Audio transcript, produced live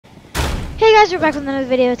Hey guys, we're back with another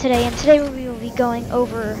video today, and today we will be going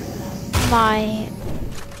over my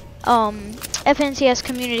FNCS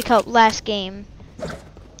Community Cup last game.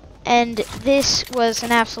 And this was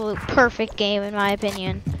an absolute perfect game in my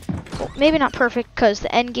opinion. Well, maybe not perfect because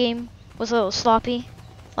the end game was a little sloppy.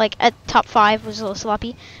 Like at top 5 was a little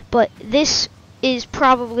sloppy, but this is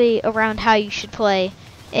probably around how you should play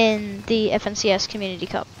in the FNCS Community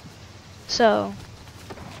Cup. So,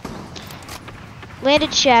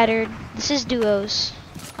 landed shattered. This is duos.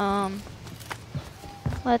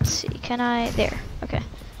 Let's see. Can I? There. Okay.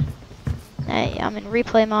 Hey, I'm in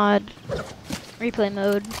replay mode.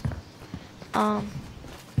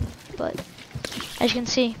 But as you can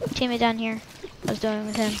see, teammate down here. I was doing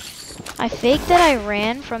with him. I faked that I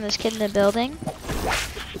ran from this kid in the building,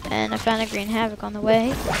 and I found a green havoc on the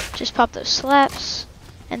way. Just popped those slaps,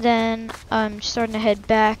 and then I'm starting to head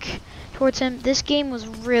back towards him. This game was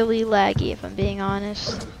really laggy, if I'm being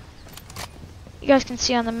honest. You guys can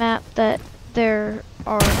see on the map that there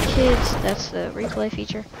are kids. That's the replay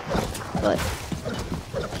feature. But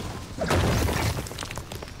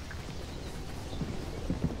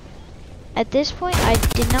at this point, I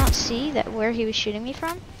did not see that where he was shooting me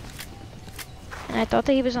from, and I thought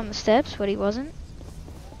that he was on the steps, but he wasn't.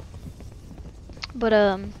 But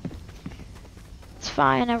it's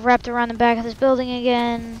fine. I've wrapped around the back of this building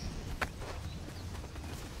again.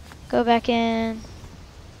 Go back in.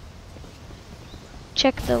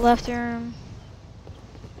 Check the left room.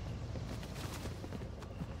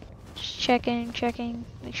 Just checking.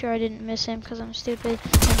 Make sure I didn't miss him because I'm stupid.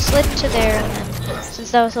 And slid into there, and then since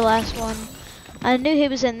that was the last one, I knew he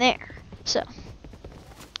was in there. So,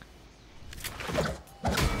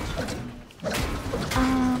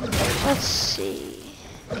 let's see.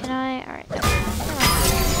 Can I? All right. No.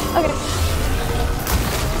 Okay.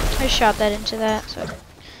 I shot that into that, so I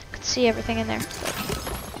could see everything in there.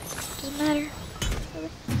 But doesn't matter.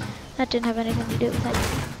 That didn't have anything to do with it.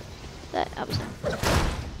 That I was done.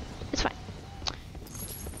 It's fine.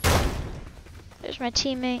 There's my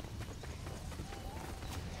teammate.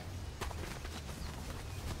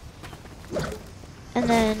 And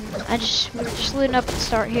then we were just looting up at the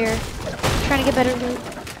start here, trying to get better loot.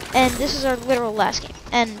 And this is our literal last game.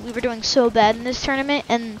 And we were doing so bad in this tournament,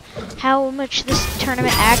 and how much this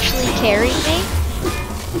tournament actually carried me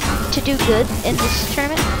to do good in this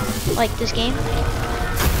tournament, like this game.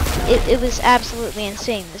 It was absolutely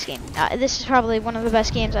insane, this game. This is probably one of the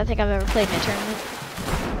best games I think I've ever played in a tournament.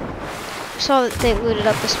 Saw that they looted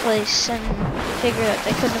up this place and figured that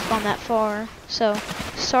they couldn't have gone that far. So,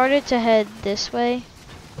 started to head this way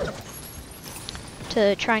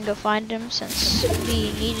to try and go find him since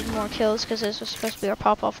we needed more kills because this was supposed to be our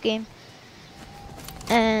pop-off game.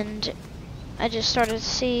 And I just started to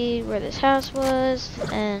see where this house was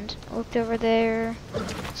and looked over there,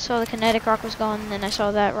 saw the kinetic rock was gone, and then I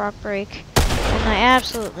saw that rock break, and I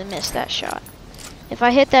absolutely missed that shot. If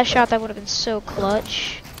I hit that shot, that would have been so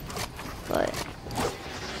clutch, but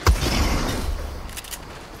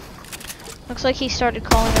looks like he started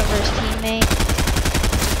calling over his teammate.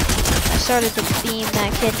 I started to beam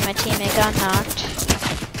that kid and my teammate got knocked,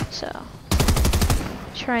 so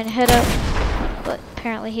trying to head up. But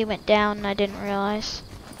apparently he went down and I didn't realize.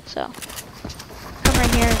 So, come right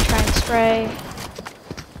here and try and spray.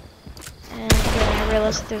 And then I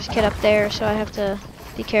realized that there's a kid up there, so I have to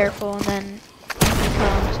be careful. And then he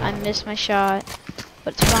comes. I miss my shot,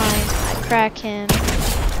 but it's fine. I crack him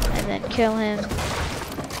and then kill him.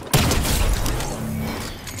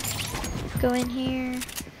 Go in here.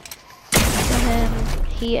 Kill him.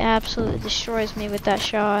 He absolutely destroys me with that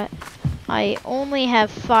shot. I only have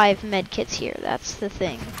 5 med kits here, that's the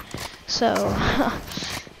thing. So,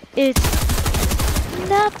 it's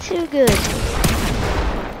not too good,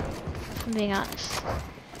 if I'm being honest.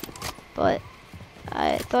 But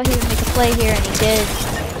I thought he would make a play here, and he did.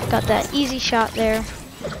 Got that easy shot there.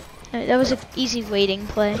 That was an easy waiting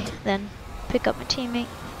play. Then pick up my teammate.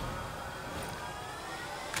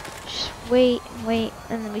 Just wait and wait,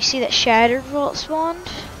 and then we see that Shattered Vault spawned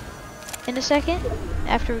in a second.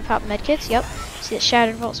 After we pop medkits, yep. See that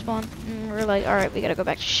Shattered Vault spawn. And we're like, alright, we gotta go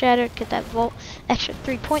back to Shattered, get that Vault. Extra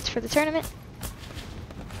 3 points for the tournament.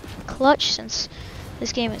 Clutch, since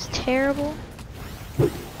this game is terrible.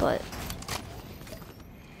 But,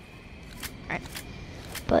 alright.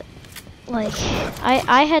 But, like,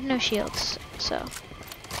 I had no shields, so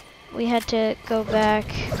we had to go back.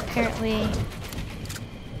 Apparently,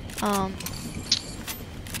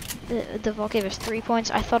 the Vault gave us 3 points.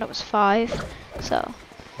 I thought it was 5. So,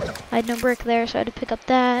 I had no brick there, so I had to pick up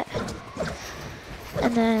that.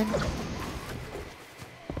 And then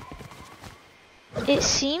it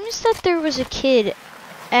seems that there was a kid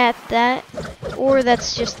at that, or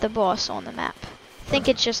that's just the boss on the map. I think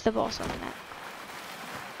it's just the boss on the map.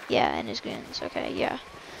 Yeah, and his goons. Okay, yeah.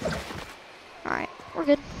 Alright, we're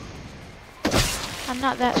good. I'm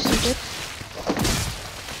not that stupid.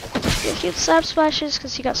 Yeah, he had slap splashes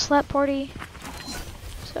because he got slap party.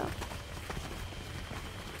 So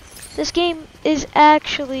this game is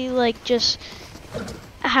actually like just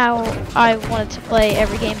how I wanted to play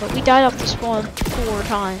every game, but we died off the spawn 4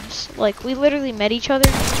 times. Like we literally met each other.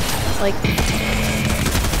 Like we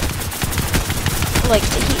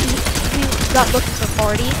got looking for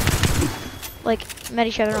party. Like met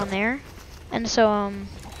each other on there, and so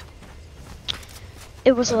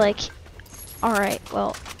it was like, all right,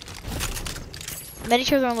 well, met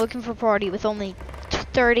each other on looking for party with only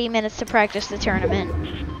 30 minutes to practice the tournament.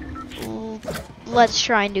 Let's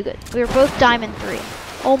try and do good. We were both Diamond 3,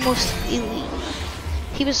 almost elite.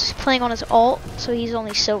 He was playing on his alt, so he's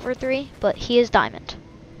only Silver 3, but he is Diamond.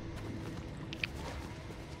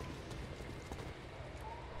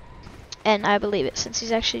 And I believe it, since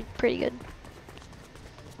he's actually pretty good.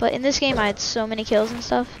 But in this game, I had so many kills and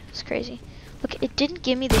stuff. It's crazy. Look, it didn't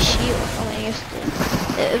give me the shield. Oh, I guess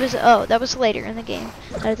it was. Oh, that was later in the game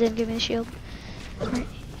that it didn't give me the shield. Right.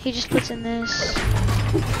 He just puts in this.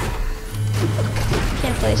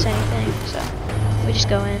 Can't place anything, so we just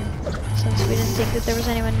go in since we didn't think that there was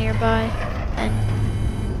anyone nearby. And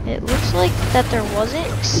it looks like that there wasn't,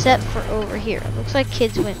 except for over here. It looks like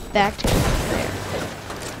kids went back to over there.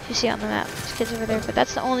 If you see on the map, there's kids over there, but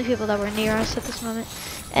that's the only people that were near us at this moment.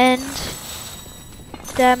 And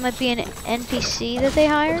that might be an NPC that they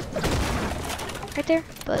hired right there,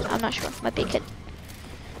 but I'm not sure. Might be a kid.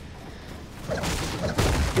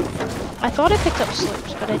 I thought I picked up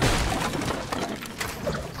slurps, but I didn't.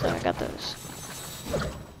 So I got those.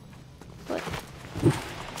 But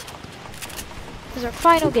it was our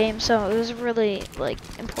final game, so it was really like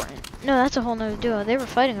important. No, that's a whole nother duo. They were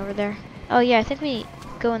fighting over there. Oh yeah, I think we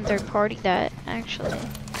go in third party that actually.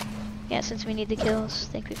 Yeah, since we need the kills,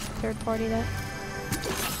 I think we third party that.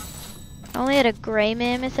 I only had a gray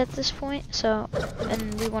mammoth at this point, so,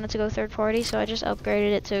 and we wanted to go third party, so I just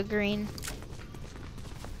upgraded it to a green.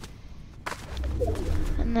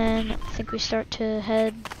 And then I think we start to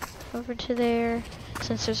head over to there.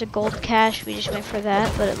 Since there's a gold cache, we just went for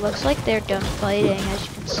that, but it looks like they're done fighting, as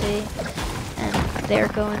you can see. And they're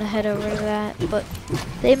going to head over to that, but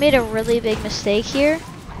they made a really big mistake here.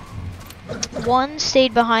 One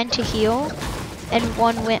stayed behind to heal, and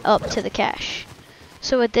one went up to the cache.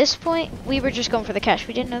 So at this point, we were just going for the cache.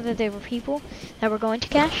 We didn't know that there were people that were going to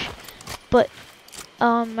cache, but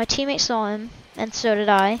my teammate saw him, and so did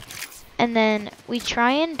I. And then we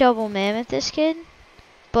try and double mammoth this kid,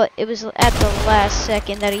 but it was at the last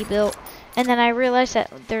second that he built. And then I realized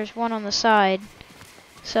that there's one on the side,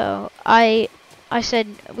 so I said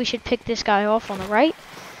we should pick this guy off on the right,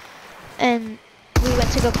 and we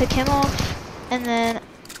went to go pick him off, and then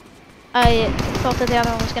I thought that the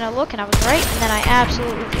other one was going to look, and I was right, and then I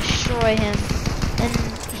absolutely destroy him. And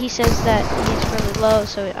he says that he's really low,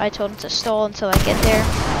 so I told him to stall until I get there.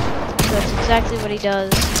 So that's exactly what he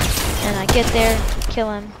does. And I get there,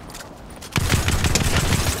 kill him.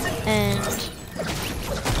 And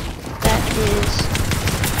that is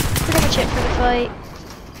pretty much it for the fight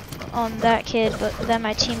on that kid, but then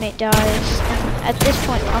my teammate dies. And at this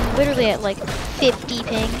point, I'm literally at like 50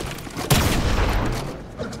 ping.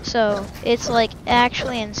 So it's like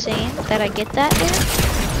actually insane that I get that there.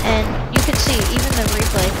 And you can see even the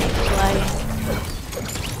replay thing is lagging.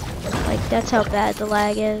 Like that's how bad the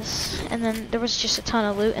lag is. And then there was just a ton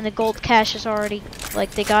of loot, and the gold cache is already,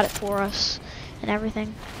 like they got it for us and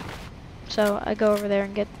everything. So I go over there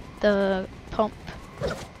and get the pump.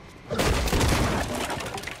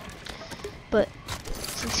 But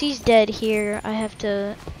since he's dead here, I have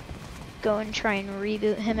to go and try and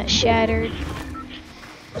reboot him at Shattered.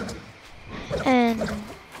 And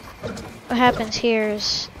what happens here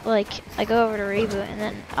is, like, I go over to reboot, and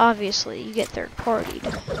then obviously you get third partied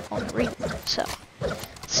on the reboot. So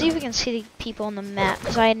let's see if we can see the people on the map,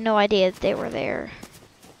 because I had no idea that they were there.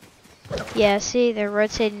 Yeah, see, they're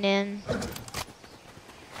rotating in.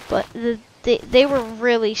 But they were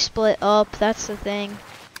really split up, that's the thing.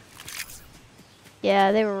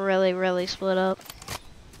 Yeah, they were really split up.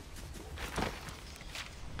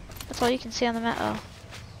 That's all you can see on the map. Oh,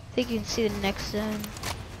 I think you can see the next zone.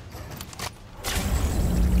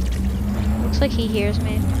 Looks like he hears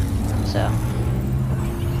me, so.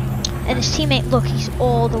 And his teammate, look, he's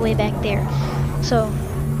all the way back there. So,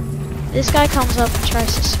 this guy comes up and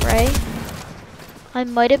tries to spray. I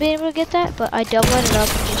might have been able to get that, but I double it up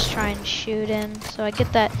and just try and shoot him. So I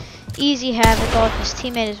get that easy havoc off. His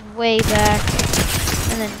teammate is way back.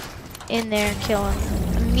 and then in there and kill him.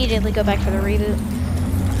 Immediately go back for the reboot.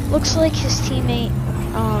 Looks like his teammate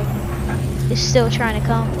is still trying to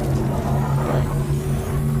come, but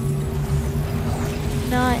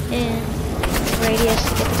not in radius to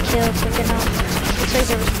get the kill quick enough. Looks like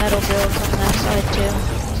there was metal builds on that side too.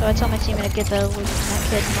 So I told my teammate to get the loot from that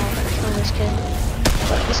kid and I'll kill this kid.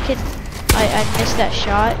 But this kid, I missed that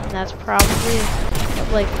shot, and that's probably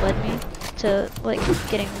what like led me to like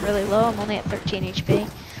getting really low. I'm only at 13 HP.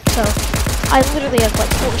 So I literally have like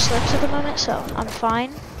 4 slips at the moment, so I'm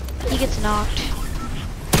fine. He gets knocked.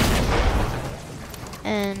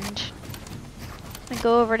 And I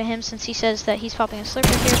go over to him since he says that he's popping a slurp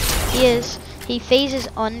right here. He is. He phases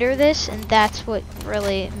under this, and that's what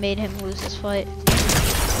really made him lose this fight.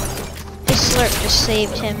 His slurp just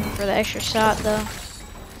saved him for the extra shot though.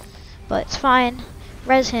 But it's fine.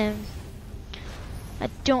 Res him. I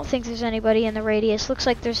don't think there's anybody in the radius. Looks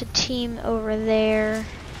like there's a team over there.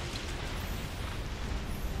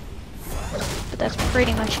 But that's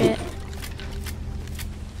pretty much it.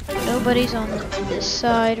 Nobody's on this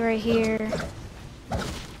side right here.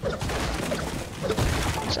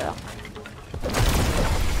 So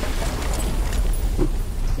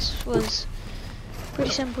this was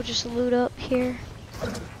pretty simple, just loot up here.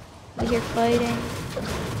 We're here fighting.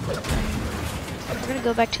 We're gonna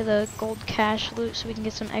go back to the gold cache loot so we can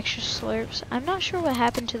get some extra slurps. I'm not sure what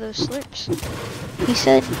happened to those slurps. He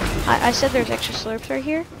said, I said there's extra slurps right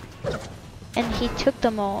here, and he took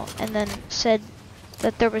them all and then said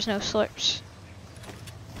that there was no slurps.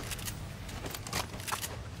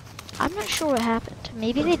 I'm not sure what happened.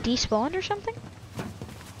 Maybe they despawned or something?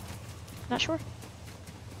 Not sure.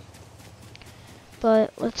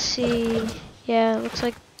 But let's see. Yeah, looks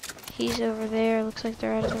like he's over there. Looks like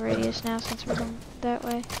they're out of the radius now since we're going that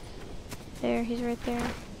way. There, he's right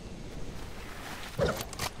there.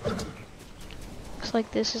 Looks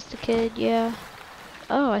like this is the kid, yeah.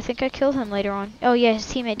 Oh, I think I killed him later on. Oh yeah, his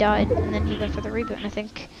teammate died, and then he went for the reboot, and I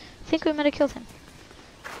think we might have killed him.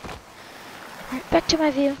 Alright, back to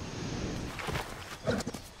my view.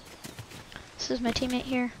 This is my teammate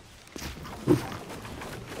here.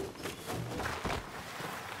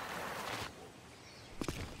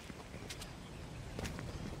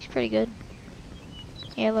 He's pretty good.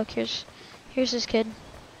 Yeah, look, here's this kid.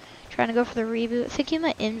 Trying to go for the reboot. I think he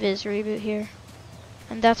might invis reboot here.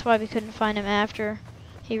 And that's why we couldn't find him after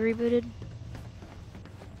he rebooted.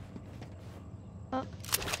 Oh.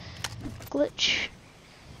 Glitch.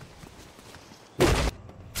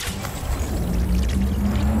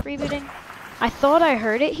 Rebooting. I thought I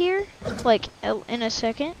heard it here, like in a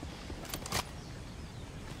second.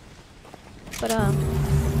 But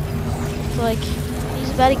like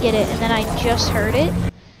he's about to get it, and then I just heard it,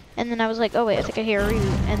 and then I was like, oh wait, I think I hear a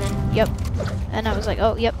reboot, and then yep, and I was like,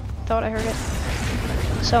 oh yep, thought I heard it.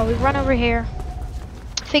 So we run over here.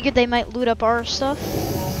 Figured they might loot up our stuff,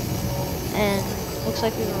 and looks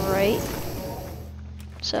like we were right.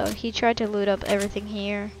 So he tried to loot up everything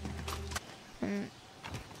here, and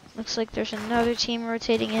looks like there's another team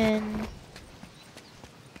rotating in.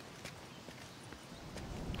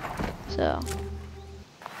 So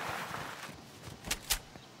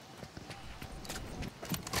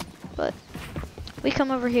but we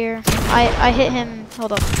come over here. I hit him.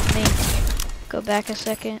 Hold up, let me go back a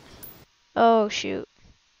second. Oh shoot.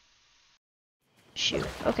 Shoot.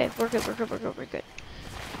 Okay, we're good. We're good.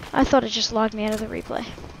 I thought it just logged me out of the replay.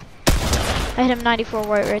 I hit him 94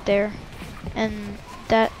 white right there, and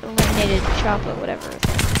that eliminated chocolate, whatever.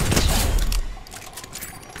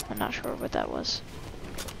 I'm not sure what that was.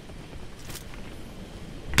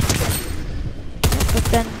 But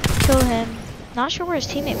then kill him. Not sure where his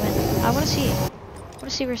teammate went. I want to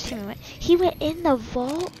see where his teammate went. He went in the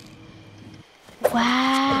vault.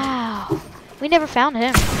 Wow. We never found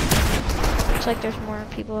him. Looks like there's more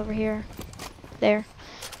people over here. There.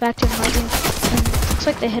 Back to marking. Looks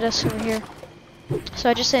like they hit us over here. So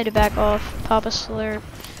I just had to back off, pop a slurp,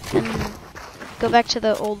 and go back to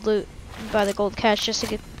the old loot and buy the gold cache just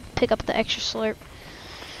to pick up the extra slurp.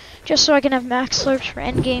 Just so I can have max slurps for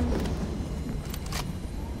endgame.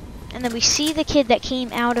 And then we see the kid that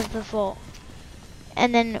came out of the vault.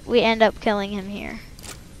 And then we end up killing him here.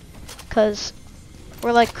 Because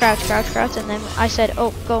we're like crouch, and then I said,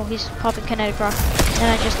 oh, go, he's popping kinetic rock.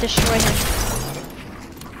 And I just destroy him.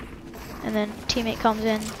 And then teammate comes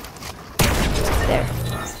in. There.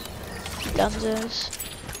 Dunzos.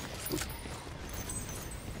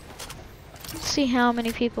 Let's see how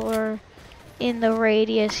many people are in the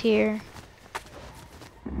radius here.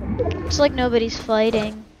 Looks like nobody's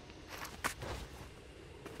fighting.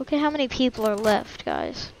 Look at how many people are left,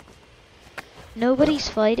 guys. Nobody's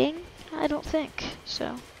fighting. I don't think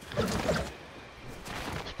so.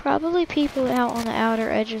 There's probably people out on the outer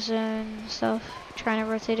edge of zone and stuff trying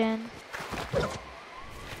to rotate in.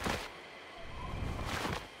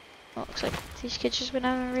 Well, looks like these kids just went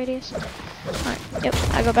out of radius. Alright, yep,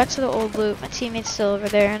 I go back to the old loop. My teammate's still over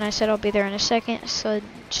there, and I said I'll be there in a second, so I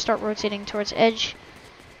start rotating towards edge.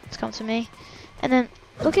 Let's come to me. And then,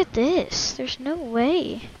 look at this. There's no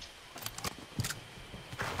way.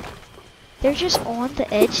 They're just on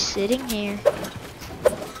the edge sitting here.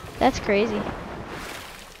 That's crazy.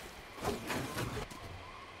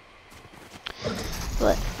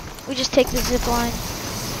 But, we just take the zip line.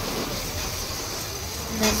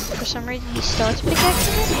 And then for some reason he starts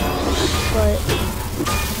pickaxing it, but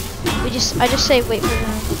I just say wait for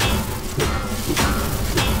them.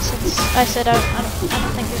 Since I said I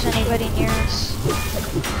don't think there's anybody near us.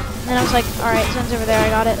 And then I was like, alright, zone's over there, I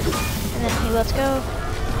got it. And then he lets go.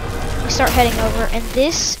 We start heading over, and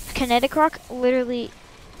this kinetic rock literally,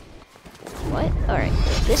 what? Alright,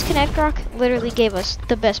 this kinetic rock literally gave us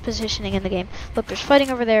the best positioning in the game. Look, there's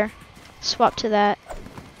fighting over there. Swap to that.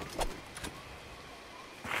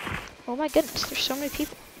 Oh my goodness, there's so many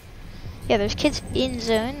people. Yeah, there's kids in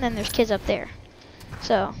zone, then there's kids up there.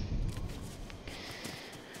 So,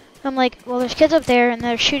 I'm like, well, there's kids up there, and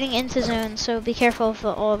they're shooting into zone, so be careful of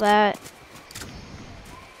all that.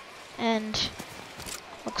 And,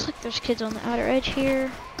 looks like there's kids on the outer edge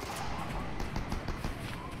here.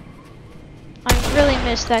 I really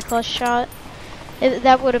missed that clutch shot.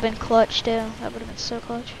 That would have been clutch, too. That would have been so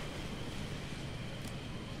clutch.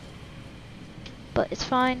 But it's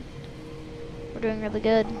fine. We're doing really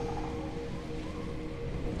good.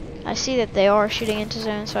 I see that they are shooting into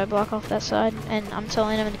zone, so I block off that side, and I'm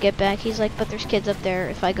telling him to get back. He's like, but there's kids up there.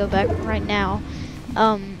 If I go back right now,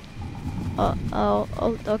 I'll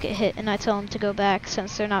get hit. And I tell him to go back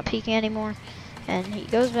since they're not peeking anymore. And he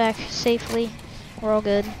goes back safely. We're all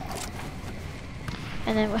good.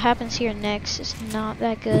 And then what happens here next is not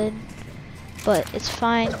that good, but it's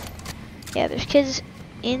fine. Yeah, there's kids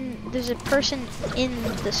in. There's a person in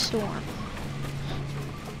the storm.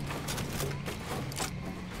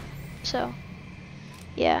 So,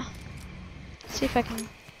 yeah. See if I can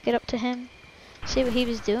get up to him. See what he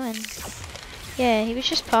was doing. Yeah, he was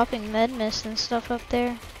just popping med mist and stuff up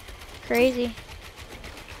there. Crazy.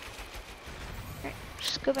 Alright,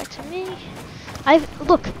 just go back to me.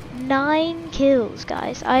 Look, 9 kills,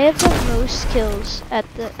 guys. I have the most kills at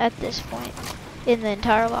this point in the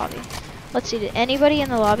entire lobby. Let's see, did anybody in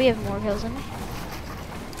the lobby have more kills than me?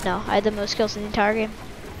 No, I had the most kills in the entire game.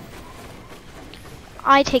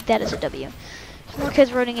 I take that as a W. More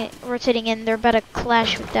kids rotating in. They're about to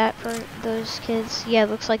clash with that for those kids. Yeah,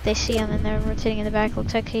 looks like they see him and they're rotating in the back.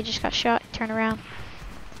 Looks like he just got shot. Turn around.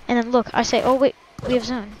 And then look, I say, oh wait, we have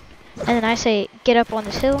zone. And then I say, get up on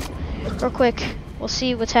this hill real quick. We'll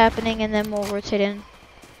see what's happening and then we'll rotate in.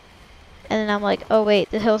 And then I'm like, oh wait,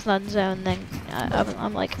 the hill's not in zone. Then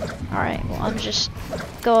I'm like, alright, well I'm just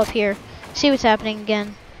go up here. See what's happening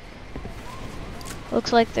again.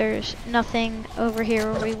 Looks like there's nothing over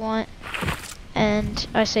here where we want. And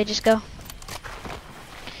I say just go.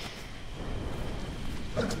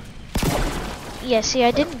 Yeah, see,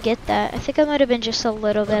 I didn't get that. I think I might have been just a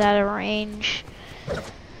little bit out of range.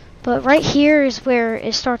 But right here is where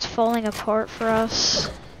it starts falling apart for us.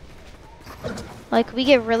 Like, we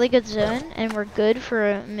get really good zone, and we're good for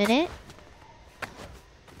a minute.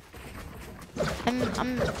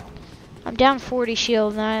 I'm down 40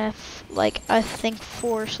 shield, and I have, like, I think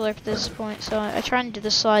 4 slurp at this point. So I try and do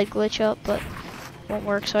the slide glitch up, but it won't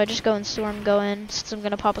work. So I just go in storm, go in, since I'm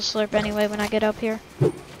gonna pop a slurp anyway when I get up here.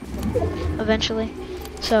 Eventually.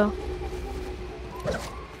 So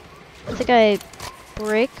I think I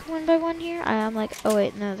break one by one here. I'm like, oh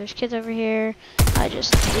wait, no, there's kids over here. I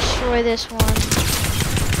just destroy this one.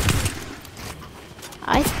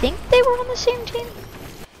 I think they were on the same team.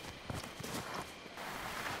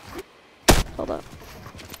 Hold up.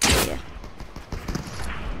 Yeah.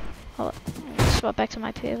 Hold up. Swap back to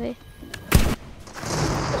my POV.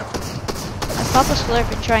 I pop a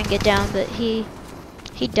slurp and try and get down, but he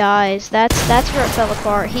dies. That's where it fell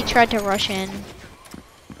apart. He tried to rush in.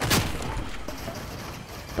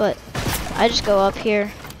 But I just go up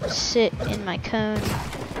here, sit in my cone,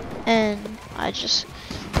 and I just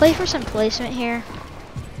play for some placement here.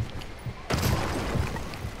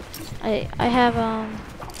 I have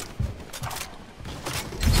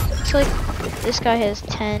it's like this guy has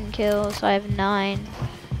 10 kills, I have 9.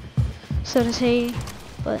 So does he,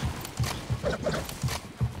 but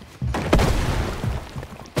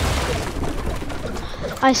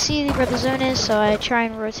I see where the zone is, so I try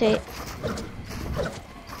and rotate.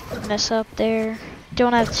 Mess up there.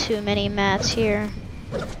 don't have too many mats here,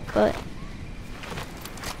 but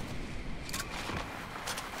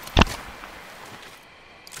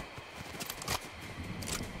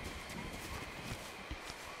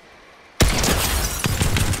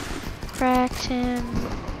cracked him.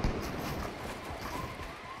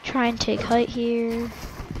 Try and take height here.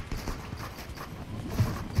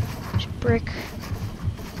 Just brick.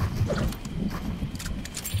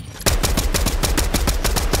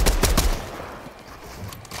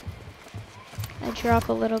 I drop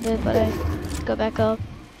a little bit, but I go back up,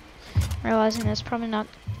 realizing that's probably not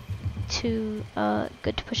too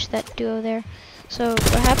good to push that duo there. So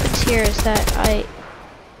what happens here is that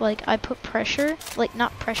I put pressure, like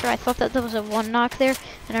not pressure, I thought that there was a one knock there,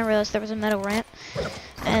 and I realized there was a metal ramp,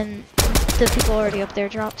 and the people already up there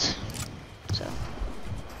dropped, so.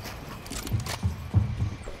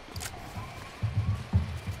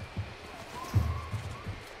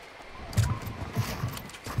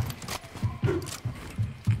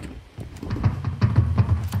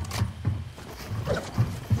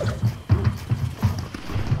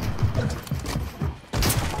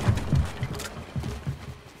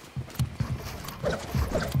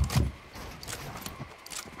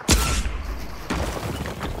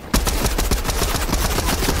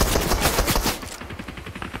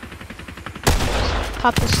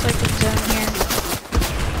 Pop the sleeping zone here,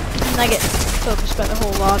 and I get focused by the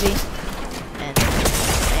whole lobby, and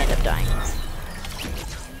I end up dying.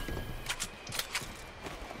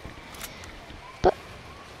 But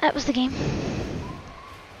that was the game.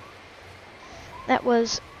 That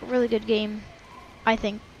was a really good game. I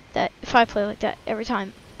think that if I play like that every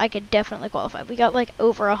time, I could definitely qualify. We got like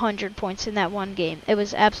over 100 points in that one game. It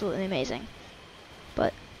was absolutely amazing.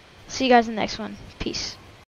 But see you guys in the next one. Peace.